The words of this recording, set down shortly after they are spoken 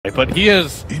But he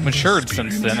has matured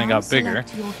since then and got bigger.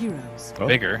 Oh.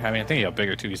 Bigger. I mean, I think he got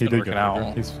bigger too. He's been working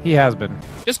out. He has been.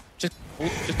 Just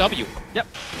W. Yep.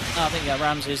 I think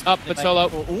Ramsey's Up, but solo.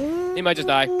 Ooh. He might just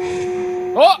die.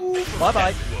 Oh!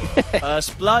 Bye-bye.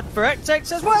 First blood for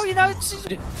XX as well, you know.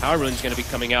 Power Rune's going to be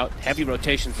coming out. Heavy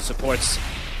rotations to supports.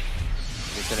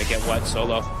 He's going to get wet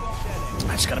solo.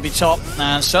 It's going to be top.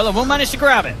 And Solo will manage to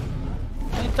grab it.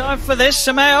 Any time for this.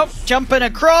 Sumail jumping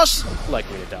across.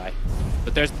 Likely to die.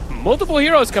 But there's multiple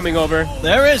heroes coming over.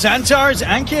 There is Antares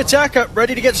and Kiyotaka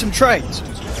ready to get some trades.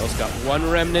 Sumail's got one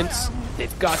remnant.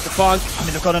 They've got the funk. I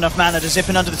mean, they've got enough mana to zip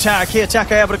in under the tower.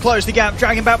 Kiyotaka able to close the gap,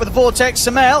 dragging back with the Vortex.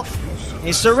 Sumail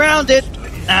is surrounded,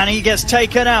 and he gets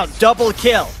taken out. Double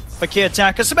kill for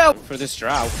Kiyotaka. Sumail For this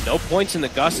drought, no points in the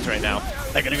gust right now.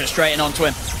 they're going to go straight in onto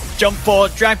him. Jump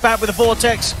forward, drag back with the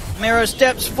Vortex. Miro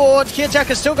steps forward.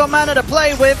 Kiyotaka's still got mana to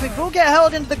play with. He will get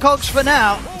held into the cogs for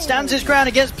now. Stands his ground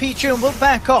against Pichu and will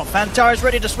back off. Antares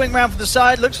ready to swing round for the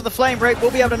side. Looks for the flame break.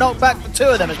 Will be able to knock back the two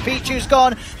of them. As Pichu's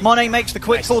gone, Monet makes the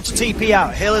quick call to TP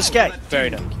out. He'll escape. Very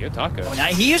nice. Kiyotaka. Now,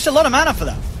 he used a lot of mana for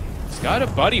that. He's got a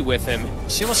buddy with him.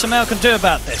 See what Sumail can do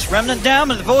about this. Remnant down,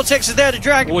 but the Vortex is there to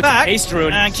drag it It's a back. haste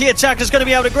rune. And Kiyotaka's going to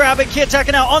be able to grab it.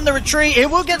 Kiyotaka now on the retreat. He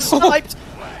will get sniped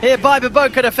here by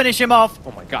Baboka to finish him off.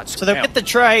 Oh my god. So they'll get the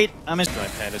trade. I mean,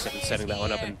 9Pandas have been setting that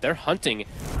one up, and they're hunting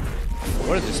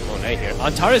for this Monet here.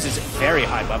 Antares is very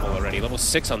high level already, level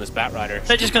 6 on this Batrider.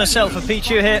 they're just going to sell for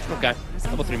Pichu here. Okay,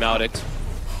 level 3 Maledict.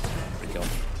 Pretty cool.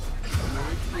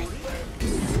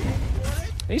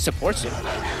 He supports it.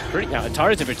 Now,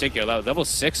 Antares in particular, level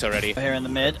 6 already. Here in the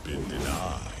mid.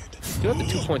 Do have the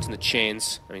 2 points in the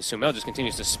chains. I mean, Sumail just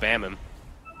continues to spam him.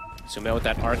 Sumail with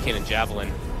that Arcane and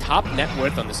Javelin. Top net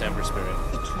worth on this Ember Spirit.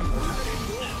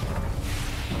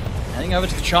 Heading over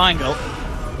to the triangle.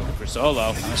 Looking for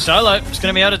Solo. Solo is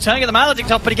going to be able to turn the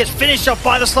Maledict off, but he gets finished off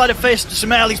by the Sleight of Fist.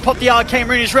 Sumail, he's popped the Arcane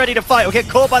Rune, he's ready to fight. He'll get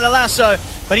caught by the lasso,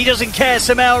 but he doesn't care.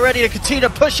 Sumail ready to continue to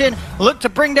push in, look to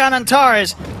bring down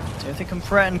Antares. See if they can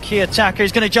threaten Kiyotaka.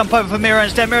 He's going to jump over for Miro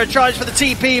instead. Miro tries for the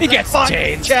TP. He gets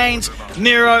chains.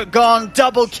 Miro gone.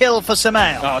 Double kill for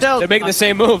Sumail. Oh, they're making the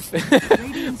same move.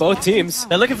 Both teams.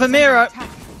 They're looking for Miro.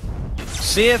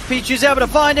 See if Pichu's able to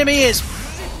find him. He is.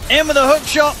 In with a hook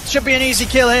shot. Should be an easy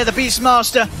kill here. The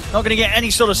Beastmaster not going to get any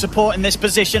sort of support in this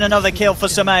position. Another kill for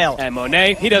Sumail. And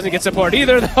Monet, he doesn't get support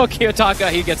either, though.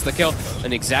 Kiyotaka, he gets the kill.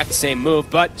 An exact same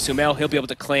move, but Sumail, he'll be able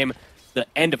to claim the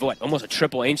end of what? Almost a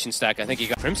triple Ancient stack. I think he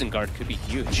got Crimson Guard. Could be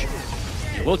huge.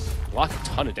 It will block a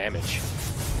ton of damage.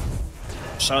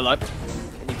 Solo.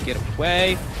 Can he get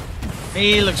away?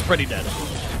 He looks pretty dead.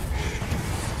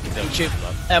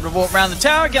 Able to walk around the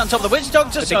tower, get on top of the Witch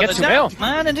Doctor, But they get Sumail.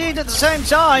 And indeed, at the same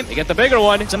time, They get the bigger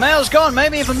one. Sumail's gone,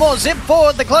 maybe even more. Zip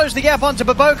forward, they close the gap onto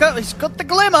Baboka. He's got the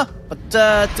glimmer, but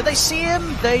do they see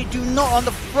him? They do not on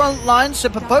the front line, so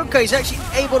Baboka is actually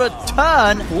able to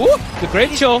turn. Whoop, the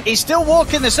great chill. He's still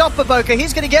walking this off, Baboka.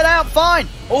 He's going to get out fine.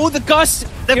 Oh, the gust.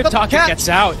 They've got the Kiyotaka catch gets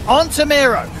out. onto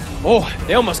Miro. Oh,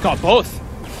 they almost got both.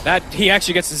 That he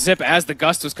actually gets the zip as the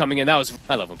gust was coming in. That was.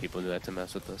 I love when people do that to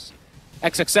mess with this.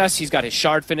 XXS, he's got his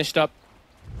shard finished up.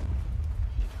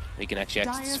 He can actually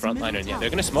exit his frontliner, and yeah,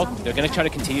 they're gonna smoke. They're gonna try to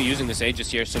continue using this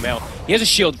Aegis here. Sumail, he has a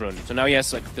shield rune, so now he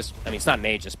has like this. I mean, it's not an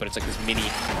Aegis, but it's like this mini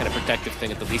kind of protective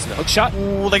thing at the least in the hook shot.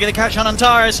 Ooh, they're going to catch on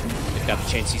Antares. They've got the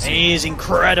chain CC. He is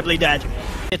incredibly dead.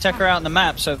 Attacker out on the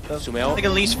map, so Sumail. I think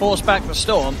at least force back the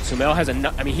storm. Sumail has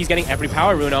a. I mean, he's getting every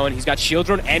power rune on. He's got shield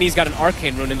rune, and he's got an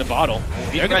arcane rune in the bottle.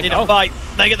 They're ready to fight.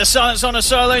 They get the silence on a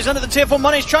Solo. He's under the tier 4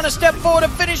 money. He's trying to step forward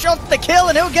and finish off the kill,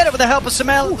 and he'll get it with the help of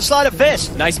Sumail with the Sleight of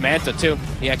Fist. Nice Manta too.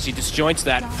 He actually disjoints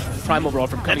that primal roll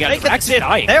from coming out. Rax is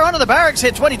dying. They're onto the barracks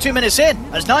here 22 minutes in,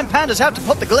 as 9Pandas have to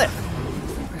put the glyph.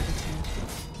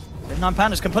 If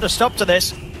 9Pandas can put a stop to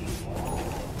this.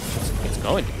 It's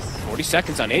going. 40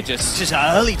 seconds on Aegis. This is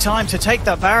an early time to take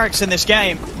the barracks in this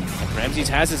game. Ramses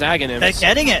has his Ag in him. They're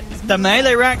getting it. The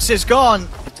melee Rax is gone.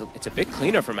 It's a bit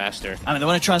cleaner from Aster. I mean, they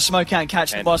want to try and smoke out and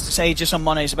catch the boss. This Aegis on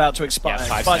Monet is about to expire.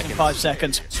 Yeah, 5 Expires in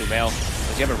seconds. 5 seconds. Sumail,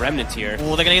 does he have a remnant here?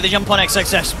 Oh, they're going to get the jump on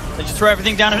XXS. They just throw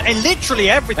everything down, and literally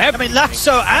everything. I mean,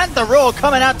 Lasso and the Roar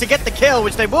coming out to get the kill,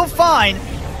 which they will find.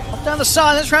 Off down the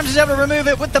silence, Ramsey's able to remove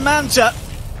it with the Manta.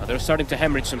 Oh, they're starting to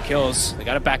hemorrhage some kills. They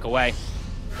got to back away.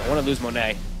 Don't want to lose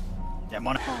Monet. Yeah,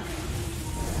 Monet.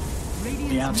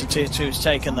 The out to tier 2 is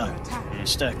taken, though.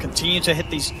 Just continue to hit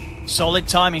these solid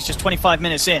timings, just 25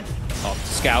 minutes in. Oh,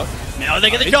 scout. Now they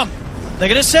get the jump. They're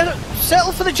going to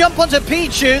settle for the jump onto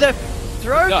Pichu. They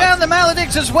throw down the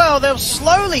Maledict as well. They'll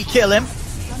slowly kill him.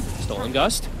 Stolen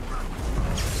Gust.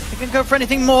 They can go for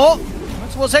anything more.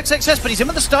 Towards XXS, but he's in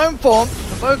with the stone form.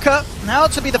 Boca now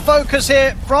to be the focus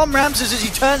here from Ramses as he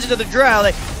turns into the drow.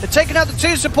 They're taking out the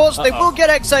 2 supports. They will get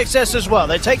XXS as well.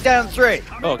 They take down 3.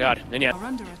 Oh god, and yeah.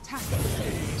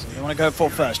 They want to go for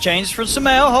first. Change from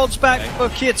Sumail, holds back for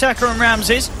Kiyotaka and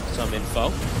Ramses. Some info.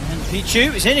 And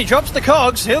Pichu is in, he drops the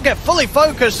cogs. He'll get fully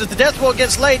focused as the Death Ward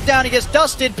gets laid down. He gets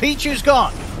dusted. Pichu's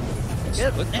gone.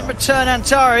 Yep. In return,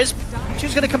 Antares.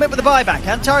 Pichu's going to commit with the buyback.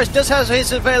 Antares does have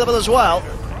his available as well.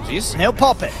 Jeez. And he'll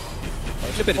pop it.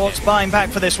 Sports buying back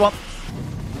for this one.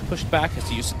 Pushed back as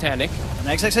he used Satanic. And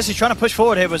XXS is trying to push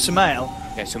forward here with Sumail.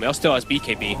 Okay, Sumail still has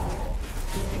BKB.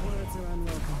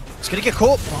 He's going to get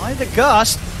caught by the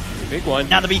Gust. Big one.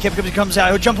 Now the BKB comes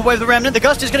out. He'll jump away with the Remnant. The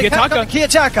Gust is going to catch up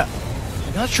Kiyotaka.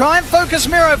 They're going to try and focus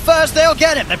Miro first. They'll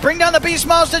get him. They bring down the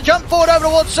Beastmaster, jump forward over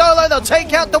towards Solo. They'll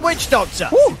take out the Witch Doctor.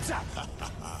 Woo.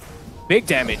 Big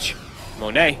damage.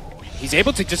 Monet, he's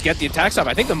able to just get the attacks off.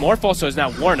 I think the Morph also is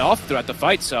now worn off throughout the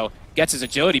fight, so gets his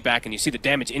agility back, and you see the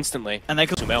damage instantly. And they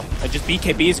can Sumail and just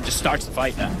BKBs and just starts the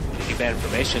fight. Taking that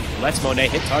information, lets Monet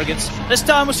hit targets. This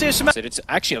time we'll see Sumail. It's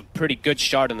actually a pretty good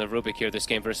shard on the Rubik here this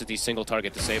game versus these single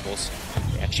target disables.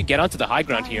 They actually get onto the high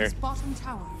ground here. And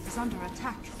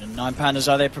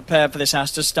 9Pandas, are they prepared for this?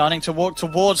 Aster starting to walk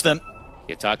towards them.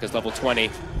 Kiyotaka's level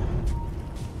 20.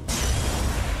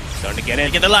 Starting to get in.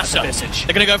 They get the lasso.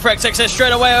 They're going to go for XXS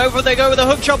straight away. Over they go with a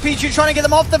hook shot. Pichu trying to get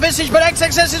them off the Visage, but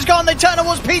XXS is gone. They turn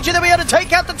towards Pichu. They'll be able to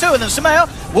take out the 2 of them.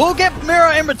 Sumail will get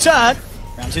Miro in return.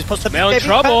 Ramses puts the Sumail BKB in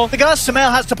trouble. The Gust. Sumail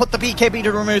has to put the BKB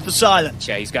to remove the silence.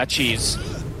 Yeah, he's got cheese.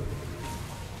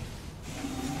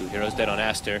 2 heroes dead on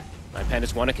Aster.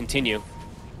 9Pandas want to continue.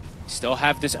 Still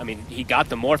have this. I mean, he got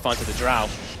the Morph onto the Drow.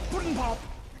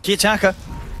 Kiyotaka.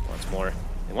 Once more.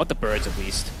 They want the birds at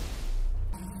least.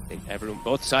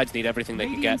 Both sides need everything they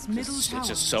can get. It's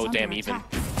just so damn even.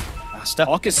 Aster.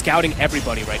 Hawk is scouting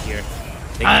everybody right here.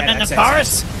 And then the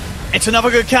Forest. It's another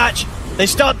good catch. They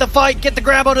start the fight, get the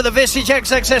grab onto the Visage.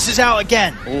 XXS is out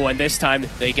again. Oh, and this time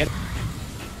they get...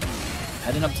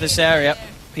 Heading up to this area.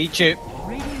 Pichu.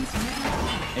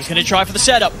 He's going to try for the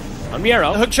setup. On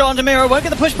Miro. The hook shot onto Miro. Won't get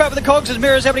the pushback with the cogs as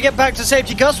Miro's able to get back to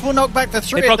safety. Gus will knock back the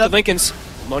 3 They broke of them. the Lincolns.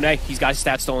 Monet, he's got his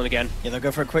stats stolen again. Yeah, they'll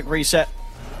go for a quick reset.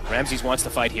 Ramses wants to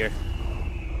fight here.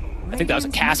 I think that was a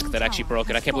cask that actually broke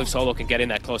it. I can't believe Solo can get in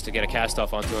that close to get a cast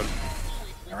off onto him.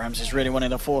 Ramses really wanting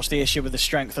to force the issue with the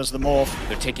strength as the Morph.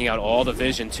 They're taking out all the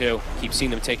vision too. Keep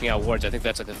seeing them taking out wards. I think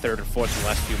that's like the 3rd or 4th in the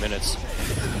last few minutes.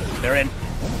 They're in.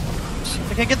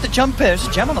 They can get the jump here. There's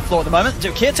a gem on the floor at the moment.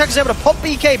 Kiyotaka's able to pop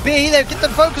BKB. They get the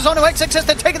focus onto XXS.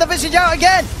 They're taking the Visage out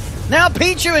again. Now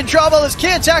Pichu in trouble as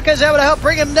Kiyotaka's able to help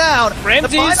bring him down.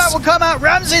 Ramses. The buyback will come out.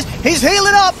 Ramses, he's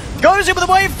healing up. Goes in with a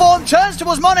waveform, turns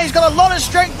towards Monet. He's got a lot of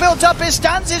strength built up here.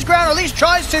 Stands his ground, or at least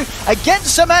tries to,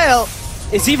 against Sumail.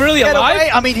 Is he really alive?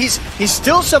 Away. I mean, he's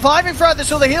still surviving throughout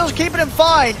this. All the heals keeping him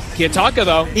fine. Kiyotaka,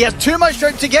 though. He has too much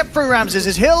strength to get through Ramses.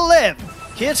 As he'll live.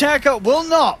 Kiyotaka will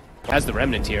not. Has the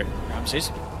remnant here.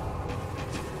 Ramses.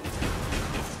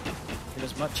 Get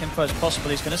as much info as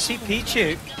possible. He's going to see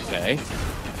Pichu. Okay.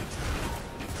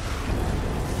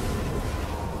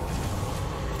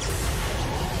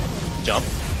 Jump.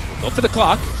 Go for the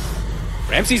clock.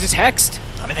 Ramses is hexed.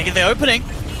 I mean, they get the opening. Is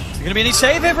there going to be any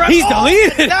save here? He's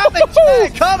deleted! Damage there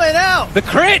coming out! The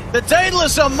crit! The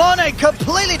Daedalus on Monet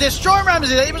completely destroying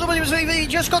Ramses. He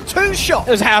just got 2 shots.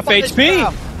 It was half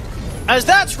HP. As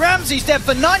that's Ramses dead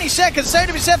for 90 seconds. Same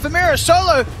to be said for Miro.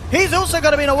 Solo, he's also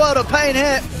going to be in a world of pain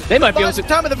here. They might be able to...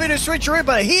 time of the video switcheroo,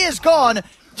 but he is gone.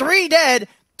 3 dead.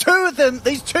 2 of them,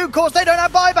 these 2 cores, they don't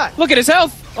have buyback. Look at his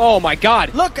health. Oh my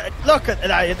god. Look at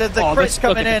the crit's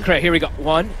coming in. The crit. Here we go.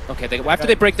 1. Okay, after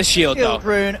they break the shield though.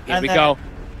 Rune, Here we go.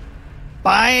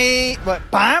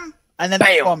 Bam! And then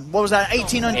Bam. One. What was that?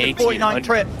 1849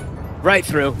 crit. Right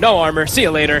through. No armor. See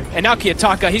you later. And now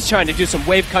Kiyotaka, he's trying to do some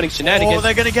wave cutting shenanigans. Oh,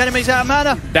 they're going to get him. He's out of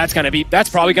mana. That's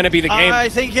probably going to be the game. I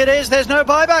think it is. There's no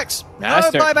buybacks.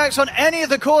 Aster. No buybacks on any of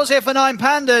the cores here for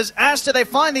 9Pandas. Aster, they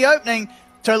find the opening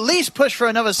to at least push for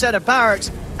another set of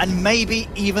barracks and maybe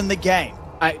even the game.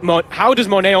 How does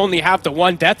Monet only have the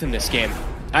 1 death in this game?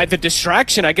 The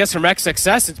distraction, I guess, from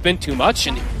XXS, it's been too much.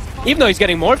 And even though he's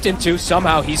getting morphed into,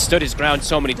 somehow he's stood his ground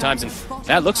so many times. And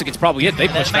that looks like it's probably it. They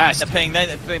push fast.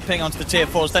 They ping onto the tier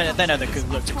 4s. They know they could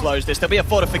look to close this. There'll be a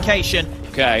fortification.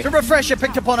 Okay. The refresher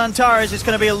picked up on Antares. It's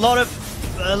going to be a lot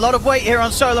of weight here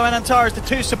on Solo and Antares. The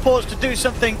 2 supports to do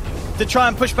something to try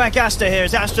and push back Aster here.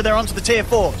 As Aster, they're onto the tier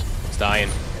 4s.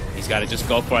 Dying. He's got to just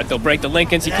go for it. They'll break the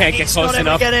Lincolns. He can't get close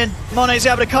enough. Get in. Monet's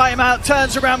able to kite him out,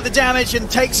 turns around with the damage and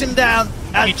takes him down.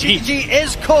 And GG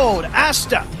is called.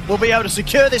 Aster will be able to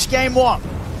secure this game 1.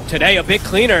 Today, a bit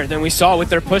cleaner than we saw with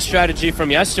their push strategy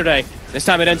from yesterday. This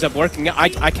time it ends up working.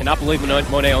 I cannot believe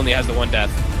Monet only has the 1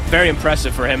 death. very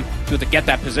impressive for him to get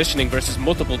that positioning versus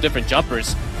multiple different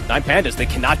jumpers. 9Pandas, they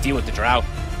cannot deal with the Drow.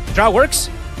 The Drow works.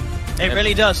 It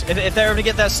really does. If they're able to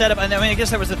get that setup, and I mean, I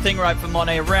guess that was the thing, right, for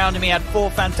Monet. Around him, he had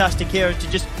 4 fantastic heroes to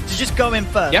just go in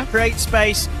first, create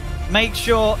space, make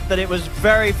sure that it was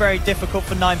very, very difficult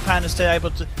for 9Pandas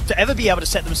to ever be able to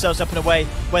set themselves up in a way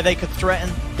where they could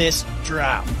threaten this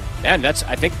Drow. And that's,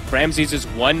 I think, Ramses'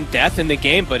 one death in the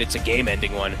game, but it's a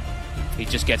game-ending one. He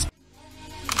just gets...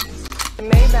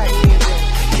 Maybach music.